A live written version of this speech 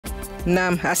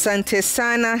Naam, asante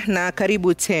sana na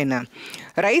karibu tena.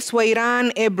 Rais wa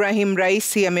Iran Ibrahim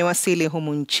Raisi amewasili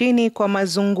humu nchini kwa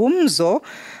mazungumzo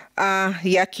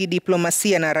ya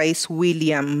kidiplomasia na Rais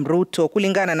William Ruto.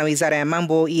 Kulingana na Wizara ya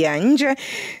Mambo ya Nje,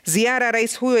 ziara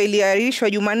rais huyo iliahirishwa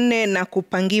Jumanne na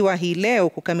kupangiwa hii leo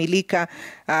kukamilika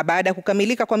baada ya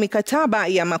kukamilika kwa mikataba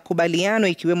ya makubaliano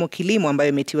ikiwemo kilimo ambayo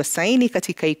imetiwa saini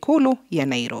katika ikulu ya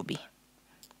Nairobi.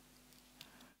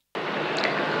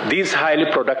 This highly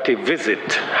productive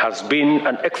visit has been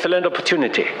an excellent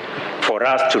opportunity for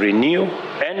us to renew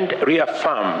and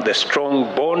reaffirm the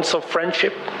strong bonds of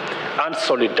friendship and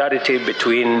solidarity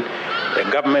between the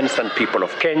governments and people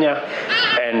of Kenya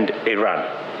and Iran.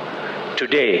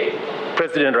 Today,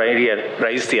 President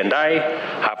Raisi and I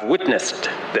have witnessed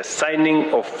the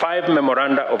signing of 5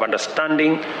 memoranda of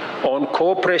understanding on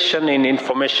cooperation in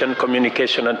information,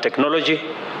 communication and technology,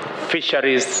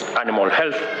 fisheries, animal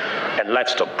health and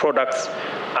livestock products,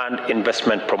 and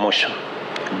investment promotion.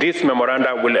 These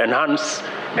memoranda will enhance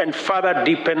and further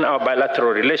deepen our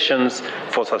bilateral relations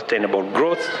for sustainable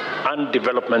growth and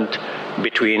development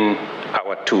between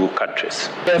our two countries.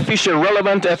 The official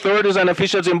relevant authorities and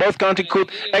officials in both countries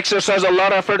could exercise a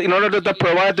lot of effort in order to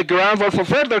provide the groundwork for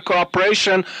further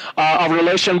cooperation of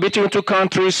relation between two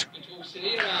countries,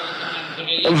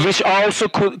 which also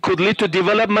could lead to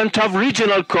development of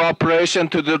regional cooperation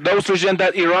to those regions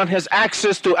that Iran has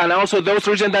access to, and also those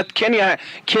regions that Kenya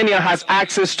has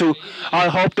access to. I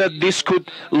hope that this could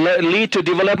lead to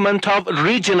development of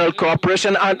regional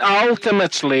cooperation and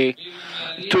ultimately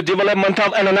to development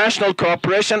of international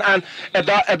cooperation and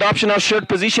adoption of shared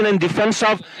position in defense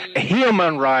of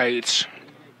human rights.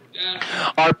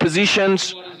 Our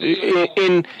positions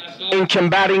in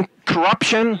combating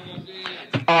corruption,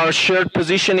 our shared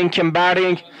position in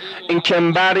combating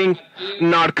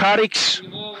narcotics.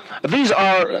 These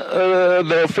are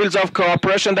the fields of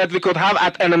cooperation that we could have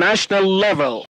at international level.